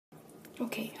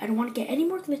Okay, I don't want to get any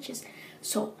more glitches,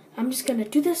 so I'm just gonna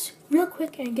do this real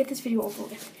quick and get this video over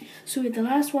with. So the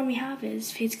last one we have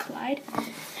is Fates Collide,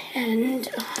 and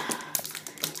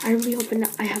I really hope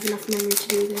I have enough memory to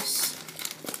do this.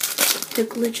 The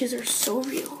glitches are so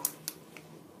real.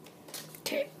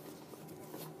 Okay.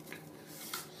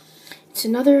 It's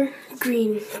another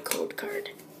green code card.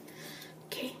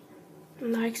 Okay.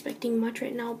 I'm not expecting much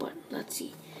right now, but let's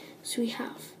see. So we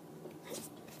have,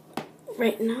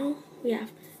 right now, we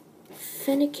have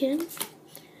Fennekin,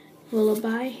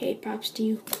 Lullaby, hey, props to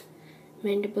you,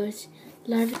 Mandibus,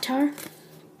 Larvitar,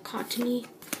 Cottony,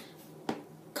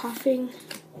 Coughing,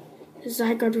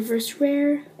 Zygarde Reverse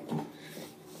Rare,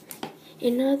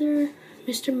 another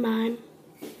Mr. Mime,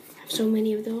 I have so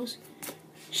many of those,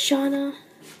 Shauna,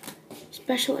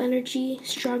 Special Energy,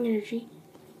 Strong Energy,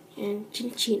 and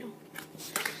Chinchino.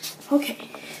 Okay,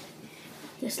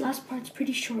 this last part's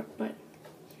pretty short, but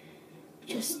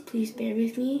just please bear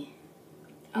with me.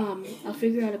 I'll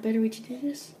figure out a better way to do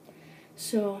this.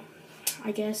 So,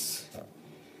 I guess,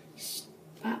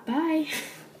 bye.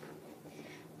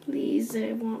 Please,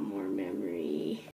 I want more memory.